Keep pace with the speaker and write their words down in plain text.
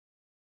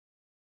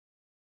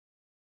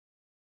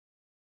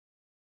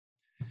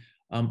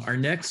Our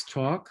next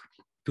talk,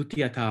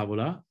 Tutti a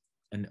tavola,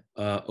 an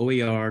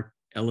OER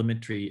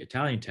elementary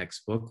Italian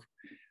textbook.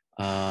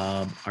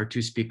 Our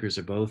two speakers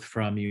are both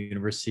from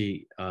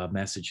University of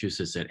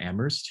Massachusetts at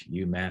Amherst,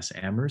 UMass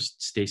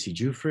Amherst, Stacy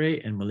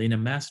Giufre and Melina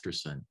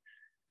Masterson.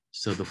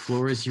 So the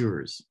floor is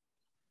yours.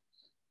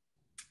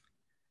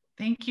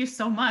 Thank you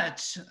so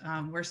much.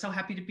 We're so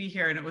happy to be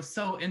here, and it was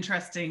so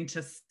interesting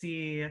to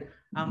see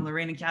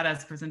Lorraine and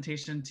Chiara's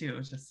presentation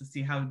too, just to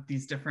see how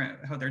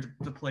they're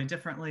deployed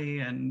differently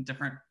and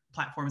different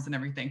platforms and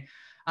everything.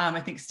 I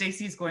think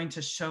Stacy's going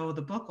to show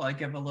the book while I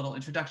give a little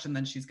introduction,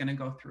 then she's going to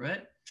go through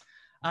it.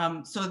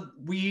 So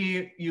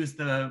we use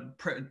the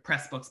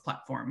Pressbooks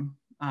platform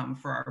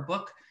for our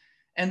book.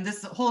 And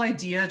this whole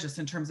idea, just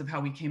in terms of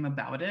how we came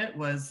about it,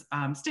 was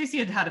Stacy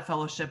had had a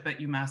fellowship at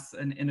UMass,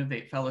 an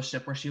Innovate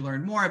Fellowship, where she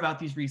learned more about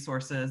these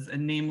resources,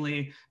 and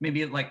namely,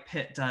 maybe like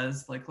Pitt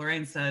does, like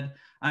Lorraine said,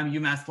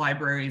 UMass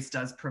Libraries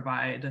does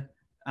provide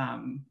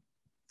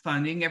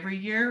funding every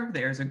year.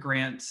 There's a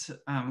grant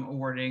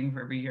awarding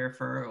for every year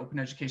for open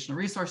educational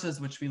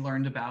resources, which we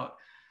learned about.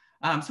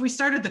 So we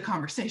started the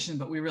conversation,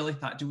 but we really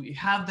thought, do we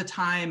have the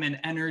time and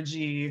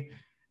energy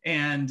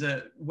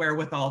and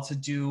wherewithal to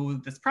do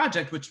this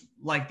project, which,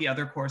 like the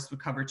other course, would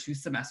cover 2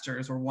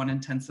 semesters or 1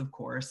 intensive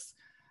course.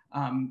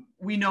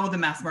 We know the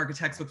mass market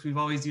textbooks we've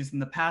always used in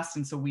the past,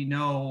 and so we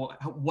know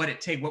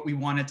what we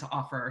wanted to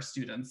offer our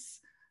students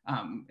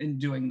in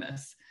doing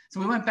this. So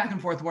we went back and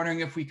forth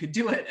wondering if we could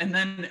do it, and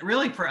then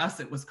really for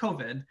us it was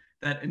COVID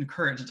that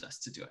encouraged us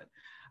to do it.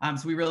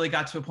 So we really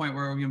got to a point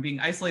where, being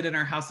isolated in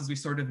our houses, we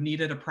sort of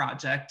needed a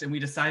project, and we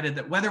decided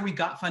that whether we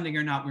got funding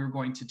or not, we were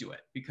going to do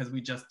it, because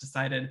we just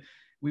decided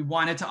we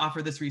wanted to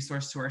offer this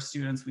resource to our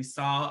students. We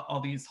saw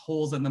all these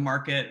holes in the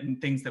market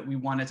and things that we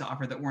wanted to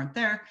offer that weren't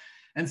there.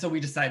 And so we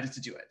decided to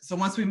do it. So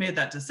once we made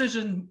that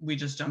decision, we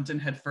just jumped in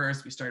head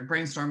first. We started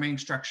brainstorming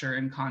structure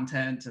and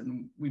content,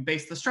 and we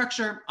based the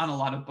structure on a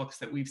lot of books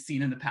that we've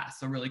seen in the past.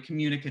 So really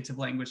communicative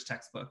language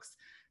textbooks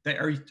that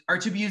are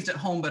to be used at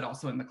home, but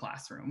also in the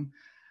classroom.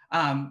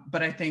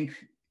 But I think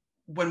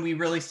when we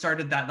really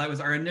started that was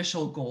our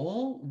initial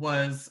goal,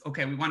 was,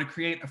 okay, we want to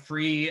create a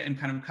free and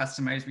kind of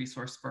customized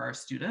resource for our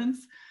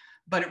students.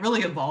 But it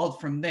really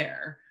evolved from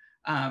there,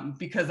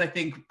 because I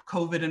think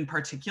COVID in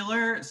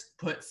particular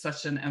put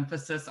such an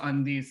emphasis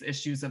on these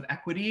issues of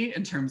equity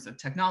in terms of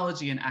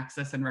technology and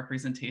access and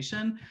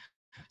representation.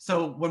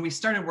 So when we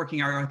started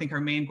working, I think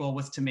our main goal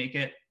was to make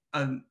it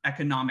an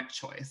economic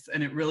choice.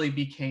 And it really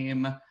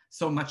became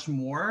so much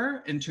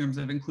more in terms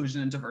of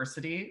inclusion and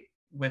diversity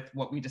with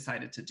what we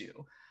decided to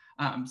do.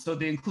 So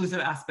the inclusive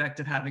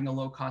aspect of having a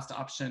low-cost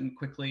option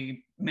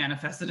quickly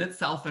manifested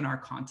itself in our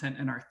content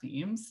and our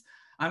themes.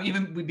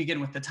 Even we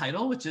begin with the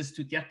title, which is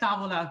Tutti a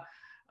tavola,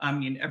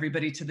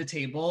 everybody to the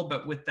table,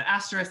 but with the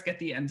asterisk at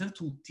the end of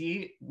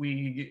tutti,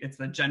 it's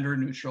the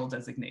gender-neutral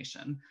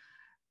designation.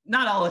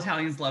 Not all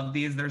Italians love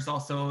these. There's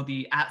also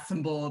the @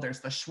 symbol, there's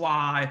the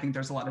schwa. I think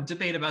there's a lot of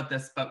debate about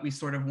this, but we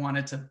sort of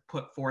wanted to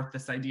put forth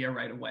this idea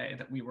right away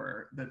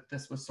that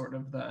this was sort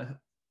of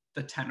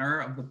the tenor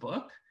of the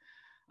book.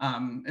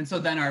 And so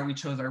then we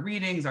chose our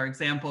readings, our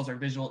examples, our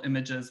visual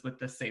images with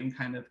the same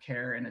kind of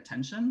care and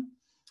attention.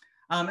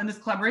 And this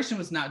collaboration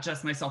was not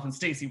just myself and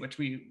Stacy, which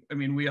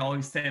we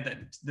always say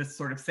that this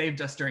sort of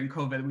saved us during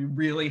COVID. We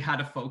really had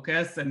to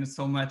focus, and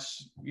so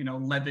much,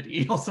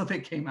 levity also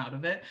that came out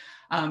of it.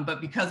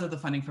 But because of the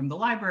funding from the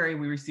library,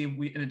 we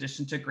received, in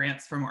addition to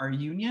grants from our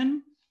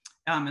union,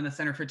 and the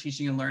Center for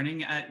Teaching and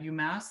Learning at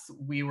UMass,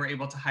 we were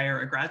able to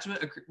hire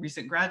a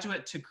recent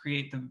graduate to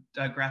create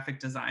the graphic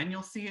design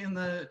you'll see in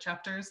the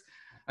chapters,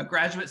 a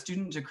graduate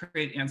student to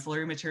create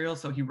ancillary materials.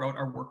 So he wrote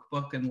our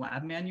workbook and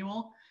lab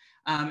manual.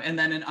 And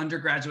then an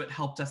undergraduate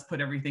helped us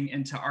put everything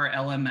into our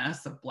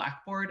LMS of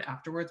Blackboard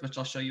afterwards, which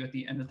I'll show you at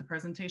the end of the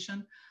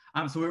presentation.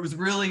 So it was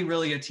really,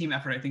 really a team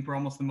effort. I think we're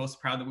almost the most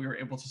proud that we were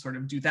able to sort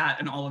of do that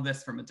and all of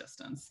this from a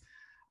distance.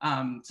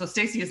 So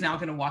Stacy is now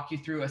going to walk you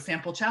through a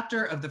sample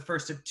chapter of the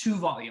first of 2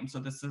 volumes. So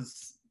this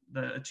is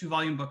the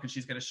 2-volume book, and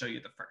she's going to show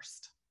you the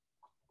first.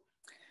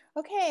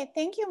 Okay,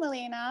 thank you,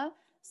 Melina.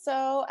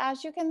 So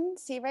as you can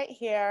see right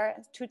here,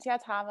 Tutti a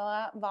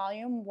tavola,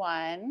 volume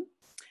 1.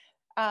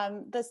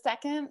 The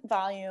second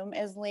volume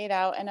is laid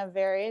out in a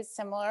very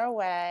similar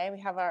way. We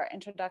have our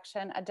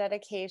introduction, a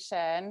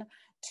dedication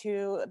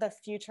to the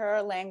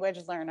future language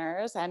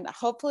learners. And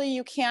hopefully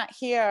you can't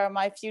hear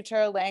my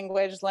future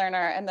language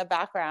learner in the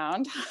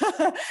background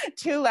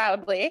too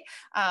loudly,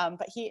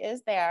 but he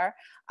is there.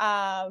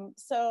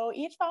 So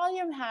each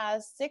volume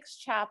has 6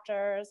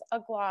 chapters, a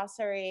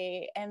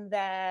glossary, and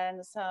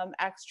then some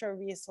extra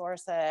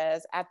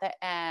resources at the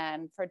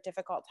end for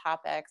difficult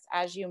topics,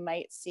 as you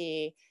might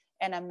see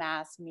in a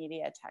mass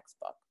media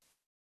textbook.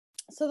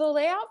 So the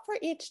layout for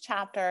each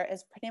chapter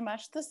is pretty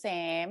much the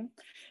same.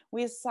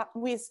 We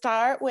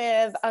start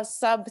with a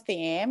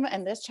sub-theme,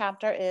 and this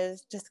chapter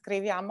is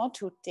Descriviamo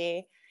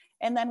tutti.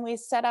 And then we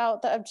set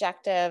out the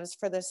objectives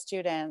for the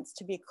students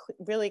to be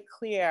really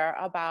clear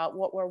about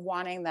what we're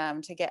wanting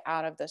them to get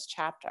out of this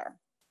chapter.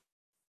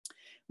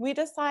 we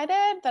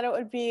decided that it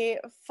would be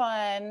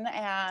fun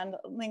and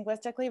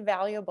linguistically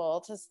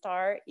valuable to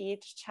start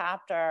each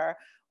chapter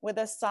with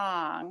a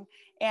song.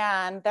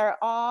 And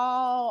they're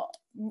all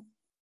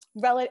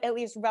at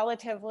least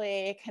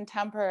relatively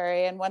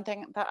contemporary. And one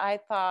thing that I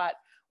thought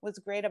was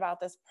great about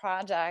this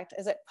project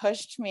is it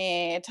pushed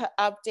me to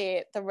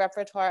update the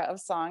repertoire of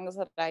songs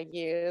that I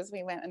use.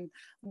 We went and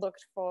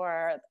looked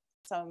for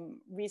some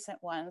recent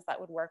ones that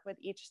would work with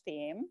each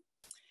theme.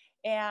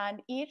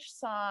 And each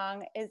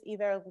song is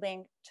either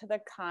linked to the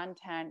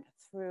content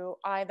through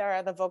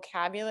either the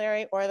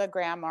vocabulary or the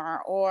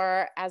grammar,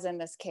 or as in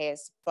this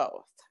case,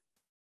 both.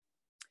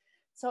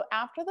 So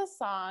after the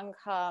song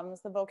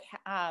comes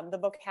the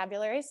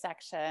vocabulary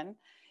section.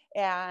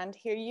 And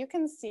here you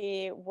can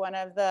see one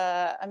of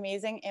the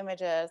amazing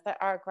images that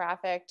our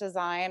graphic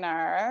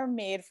designer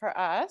made for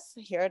us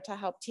here to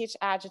help teach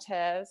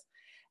adjectives.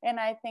 And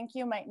I think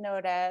you might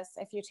notice,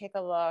 if you take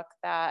a look,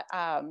 that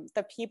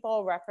the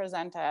people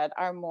represented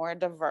are more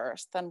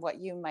diverse than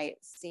what you might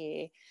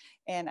see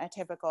in a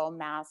typical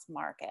mass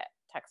market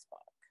textbook.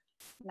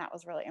 And that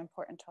was really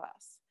important to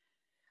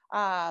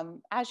us.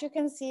 As you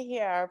can see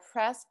here,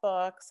 press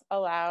books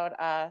allowed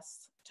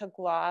us to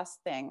gloss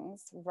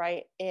things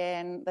right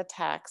in the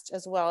text,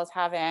 as well as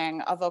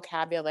having a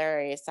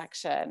vocabulary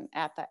section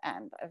at the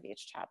end of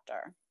each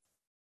chapter.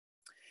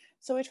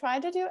 So we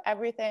tried to do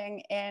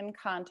everything in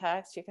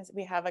context. You can see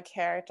we have a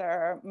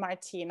character,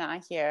 Martina,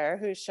 here,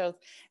 who shows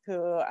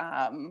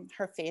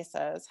her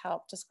faces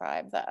help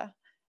describe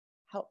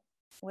help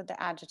with the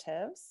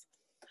adjectives.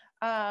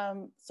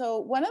 So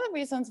one of the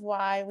reasons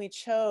why we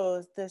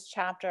chose this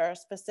chapter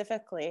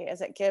specifically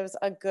is it gives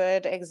a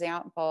good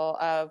example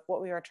of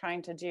what we were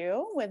trying to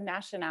do with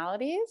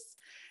nationalities.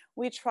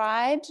 We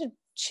tried to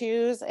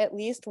choose at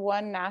least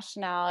one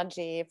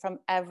nationality from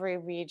every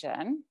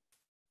region,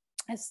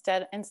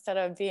 instead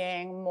of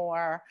being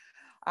more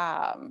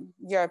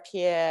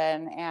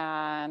European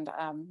and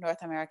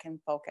North American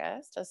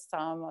focused, as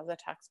some of the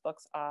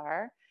textbooks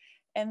are.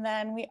 And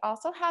then we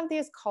also have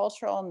these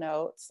cultural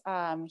notes.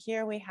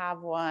 Here we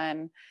have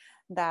one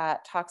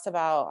that talks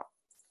about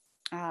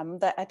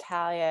the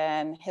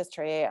Italian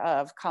history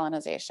of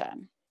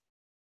colonization.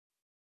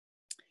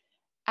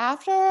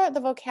 After the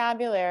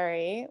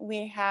vocabulary,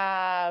 we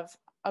have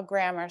a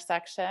grammar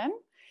section.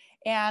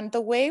 And the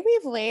way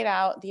we've laid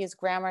out these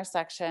grammar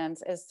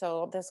sections is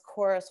so this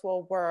course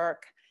will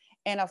work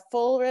in a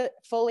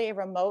fully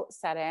remote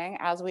setting,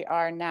 as we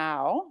are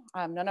now.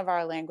 None of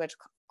our language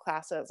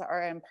classes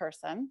are in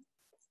person,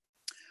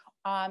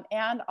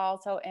 and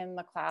also in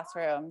the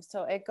classroom.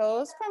 So it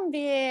goes from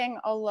being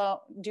alone,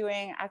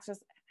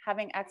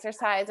 having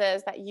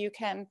exercises that you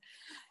can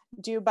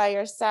do by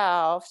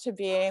yourself, to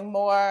being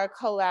more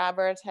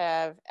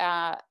collaborative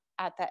at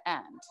the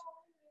end.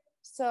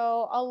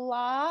 So a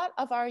lot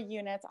of our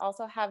units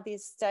also have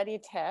these study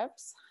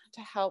tips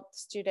to help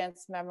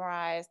students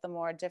memorize the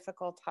more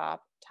difficult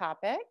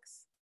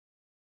topics.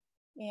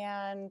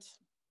 And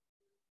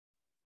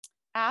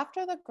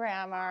after the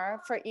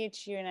grammar for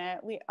each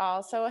unit, we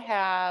also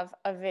have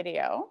a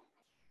video.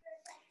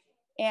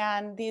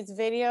 And these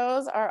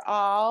videos are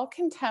all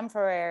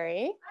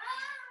contemporary,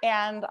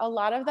 and a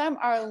lot of them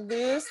are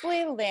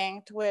loosely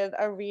linked with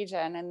a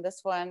region, and this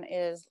one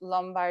is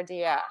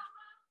Lombardia.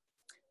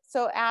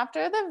 So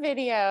after the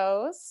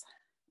videos,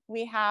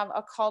 we have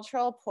a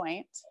cultural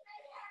point,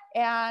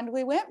 and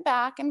we went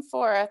back and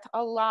forth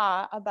a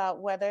lot about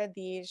whether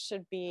these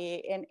should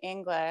be in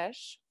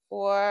English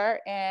or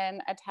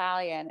in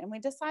Italian. And we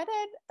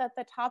decided that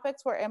the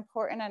topics were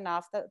important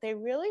enough that they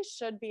really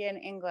should be in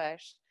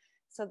English,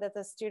 so that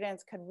the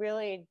students could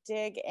really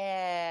dig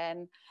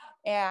in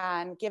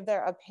and give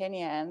their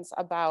opinions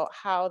about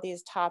how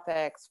these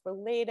topics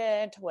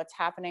related to what's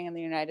happening in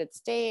the United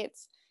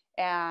States,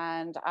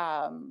 and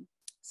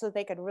so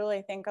they could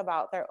really think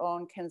about their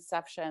own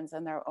conceptions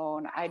and their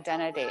own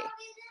identity.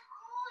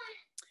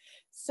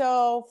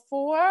 So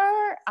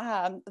for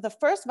the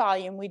first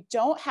volume, we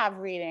don't have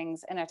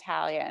readings in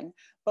Italian,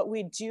 but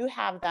we do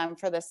have them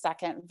for the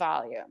second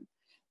volume,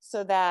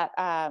 so that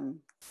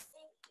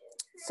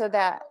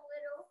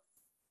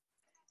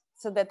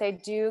they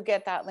do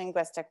get that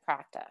linguistic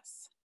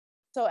practice.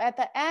 So at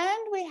the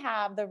end, we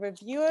have the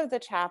review of the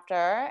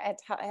chapter.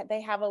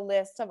 They have a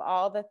list of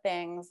all the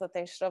things that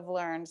they should have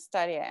learned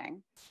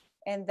studying.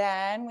 And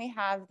then we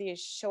have these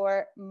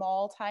short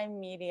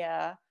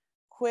multimedia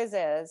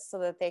quizzes so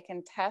that they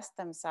can test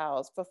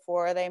themselves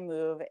before they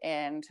move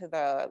into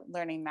the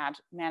learning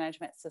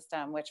management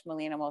system, which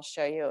Melina will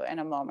show you in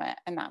a moment,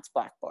 and that's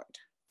Blackboard.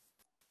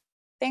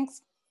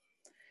 Thanks.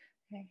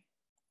 Okay.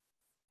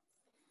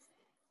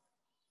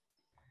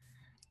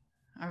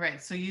 All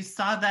right, so you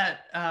saw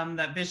that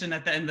that vision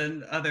at the end,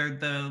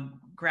 the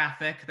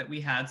graphic that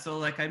we had. So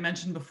like I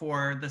mentioned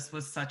before, this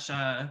was such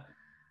a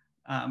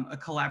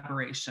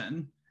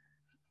collaboration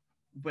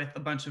with a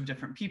bunch of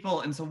different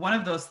people. And so one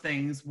of those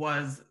things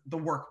was the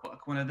workbook.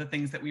 One of the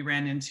things that we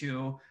ran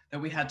into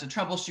that we had to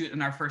troubleshoot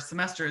in our first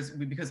semester is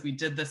because we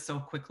did this so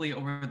quickly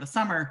over the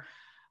summer,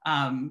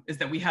 is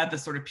that we had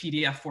this sort of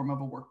PDF form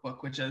of a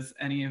workbook, which, as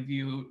any of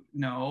you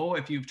know,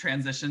 if you've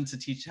transitioned to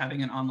teach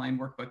having an online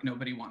workbook,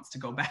 nobody wants to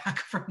go back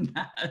from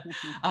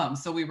that.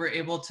 So we were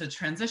able to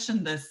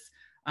transition this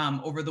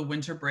over the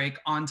winter break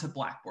onto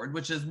Blackboard,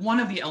 which is one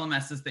of the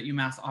LMSs that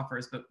UMass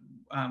offers, but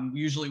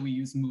usually we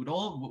use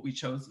Moodle. But we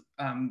chose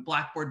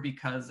Blackboard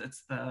because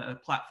it's the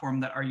platform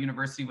that our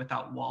University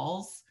Without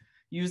Walls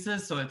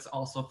uses. So it's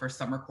also for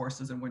summer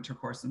courses and winter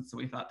courses. So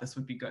we thought this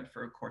would be good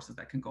for courses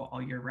that can go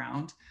all year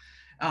round.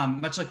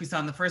 Much like we saw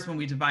in the first one,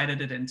 we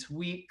divided it into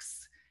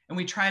weeks. And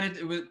we tried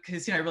it,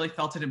 because I really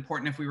felt it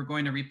important if we were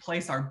going to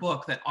replace our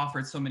book that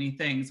offered so many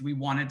things, we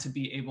wanted to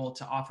be able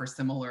to offer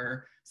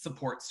similar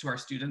supports to our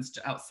students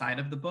outside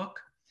of the book.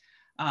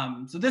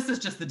 So this is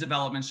just the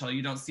development shell.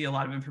 You don't see a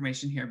lot of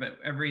information here, but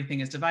everything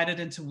is divided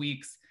into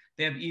weeks.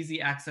 They have easy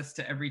access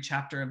to every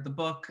chapter of the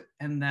book.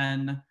 And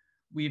then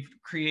we've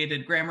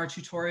created grammar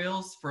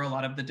tutorials for a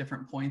lot of the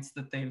different points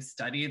that they've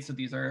studied. So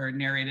these are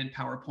narrated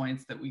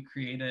PowerPoints that we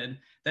created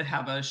that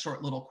have a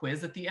short little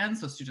quiz at the end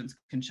so students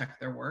can check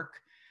their work.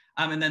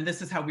 And then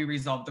this is how we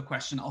resolved the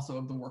question also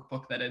of the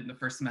workbook that in the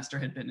first semester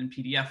had been in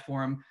PDF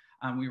form.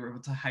 We were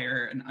able to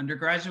hire an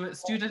undergraduate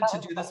student to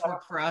do this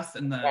work for us,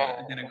 and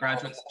again, a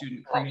graduate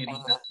student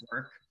creating this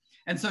work.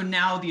 And so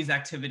now these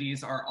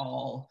activities are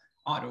all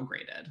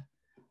auto-graded.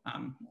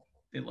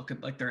 They look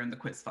like they're in the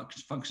quiz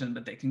function,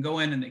 but they can go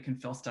in and they can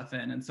fill stuff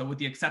in. And so with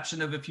the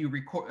exception of a few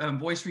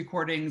voice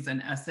recordings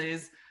and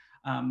essays,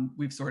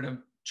 we've sort of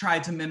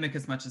tried to mimic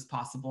as much as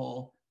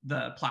possible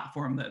the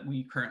platform that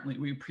we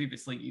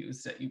previously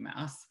used at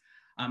UMass.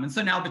 And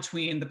so now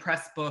between the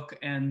Pressbook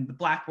and the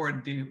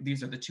Blackboard,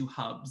 these are the two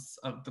hubs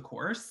of the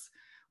course,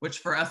 which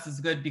for us is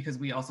good because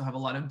we also have a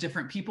lot of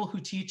different people who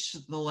teach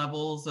the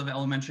levels of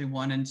elementary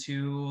 1 and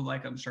 2,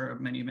 like I'm sure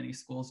many, many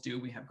schools do.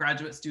 We have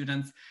graduate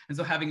students. And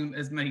so having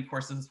as many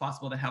courses as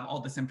possible to have all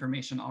this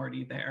information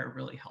already there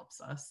really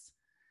helps us.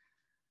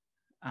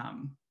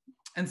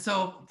 And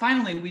so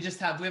finally, we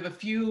have a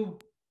few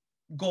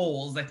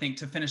goals, I think,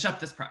 to finish up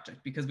this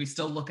project because we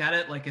still look at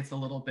it like it's a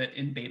little bit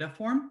in beta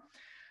form.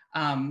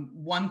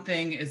 One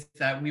thing is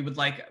that we would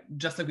like,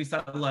 just like we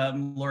saw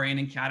Lorraine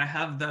and Chiara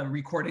have the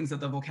recordings of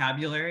the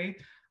vocabulary.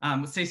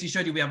 Stacy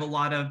showed you, we have a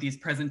lot of these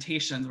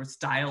presentations where it's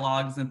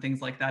dialogues and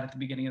things like that at the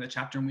beginning of the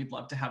chapter, and we'd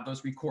love to have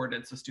those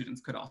recorded so students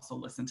could also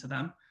listen to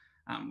them.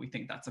 We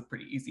think that's a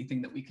pretty easy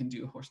thing that we can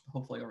do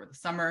hopefully over the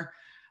summer.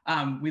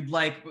 We'd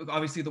like,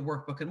 obviously the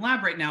workbook and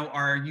lab right now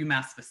are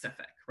UMass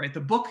specific, right?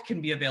 The book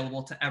can be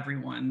available to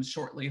everyone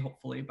shortly,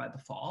 hopefully by the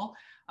fall.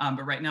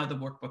 But right now the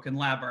workbook and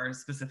lab are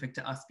specific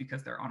to us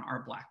because they're on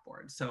our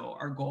Blackboard. So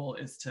our goal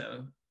is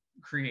to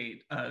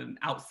create an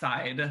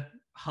outside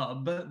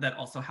hub that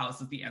also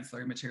houses the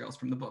ancillary materials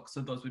from the book.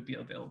 So those would be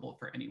available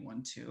for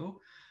anyone too.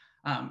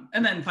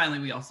 And then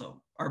finally,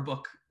 our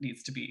book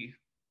needs to be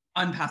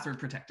unpassword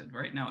protected.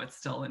 Right now it's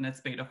still in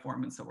its beta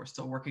form. And so we're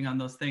still working on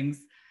those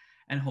things.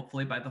 And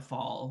hopefully by the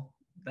fall,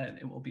 then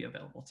it will be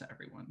available to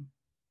everyone.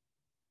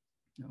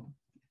 No,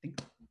 I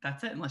think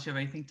that's it, unless you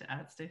have anything to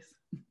add, Stace.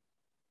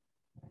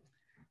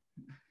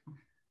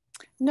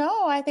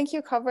 No, I think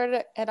you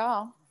covered it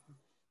all.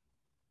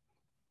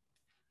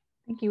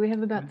 Thank you. We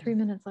have about 3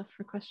 minutes left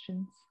for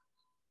questions.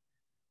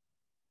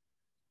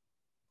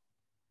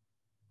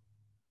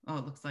 Oh,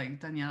 it looks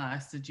like Daniela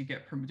asked, do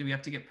we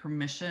have to get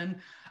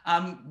permission?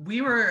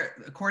 We were,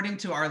 according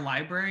to our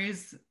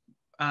libraries,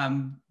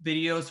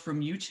 videos from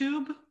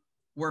YouTube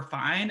were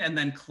fine, and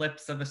then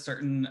clips of a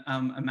certain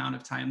amount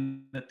of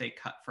time that they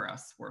cut for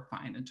us were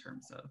fine in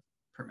terms of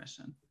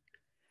permission.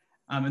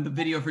 And the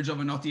video for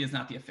Giovanotti is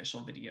not the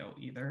official video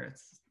either.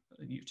 It's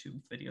a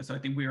YouTube video. So I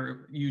think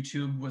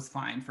YouTube was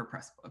fine for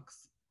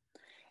Pressbooks.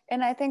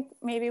 And I think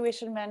maybe we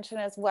should mention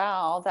as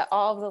well that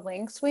all of the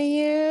links we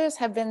use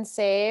have been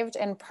saved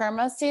in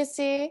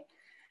PermaCC,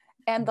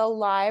 and the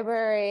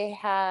library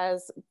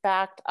has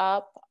backed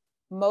up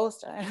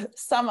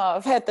some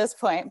of at this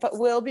point, but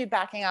we'll be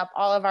backing up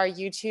all of our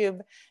YouTube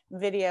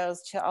videos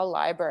to a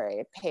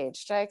library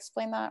page. Did I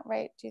explain that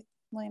right,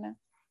 Melina?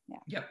 Yeah.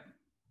 Yep.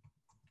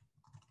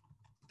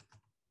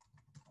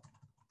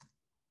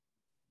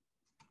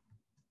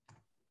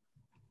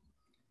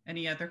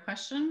 Any other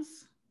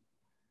questions?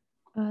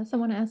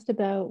 Someone asked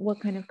about what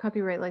kind of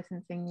copyright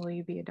licensing will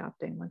you be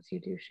adopting once you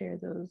do share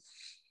those,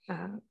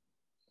 some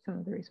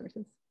of the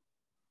resources?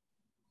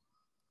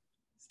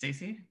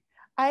 Stacy?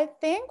 I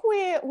think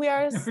we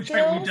are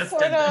still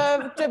sort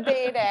of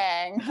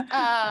debating,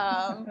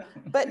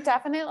 but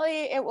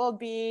definitely it will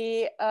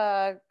be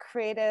a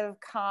Creative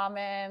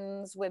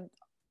Commons with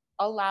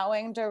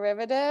allowing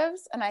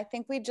derivatives. And I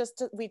think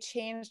we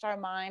changed our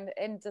mind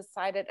and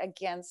decided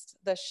against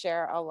the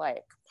share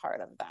alike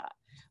part of that.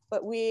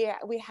 But we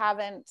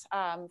haven't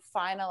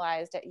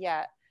finalized it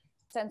yet.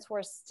 Since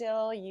we're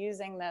still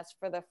using this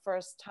for the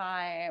first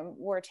time,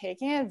 we're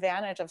taking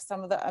advantage of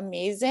some of the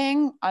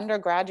amazing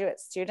undergraduate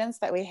students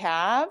that we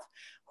have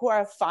who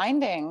are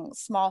finding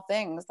small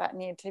things that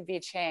need to be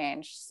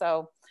changed.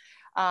 So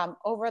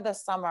over the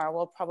summer,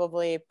 we'll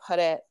probably put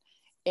it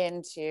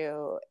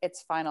into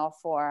its final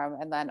form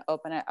and then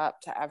open it up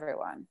to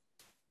everyone.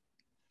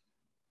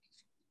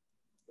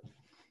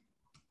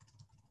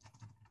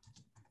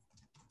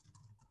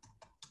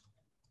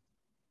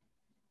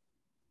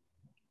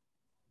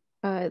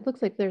 it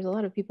looks like there's a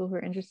lot of people who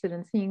are interested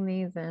in seeing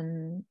these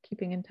and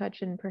keeping in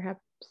touch and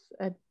perhaps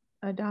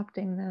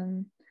adopting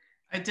them.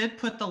 I did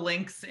put the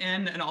links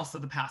in and also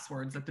the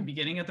passwords at the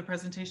beginning of the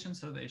presentation,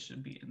 so they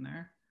should be in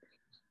there.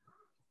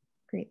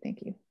 Great,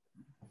 thank you.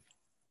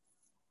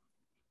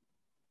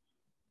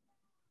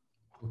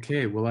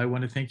 Okay, well, I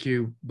want to thank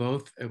you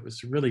both. It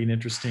was really an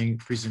interesting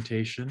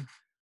presentation.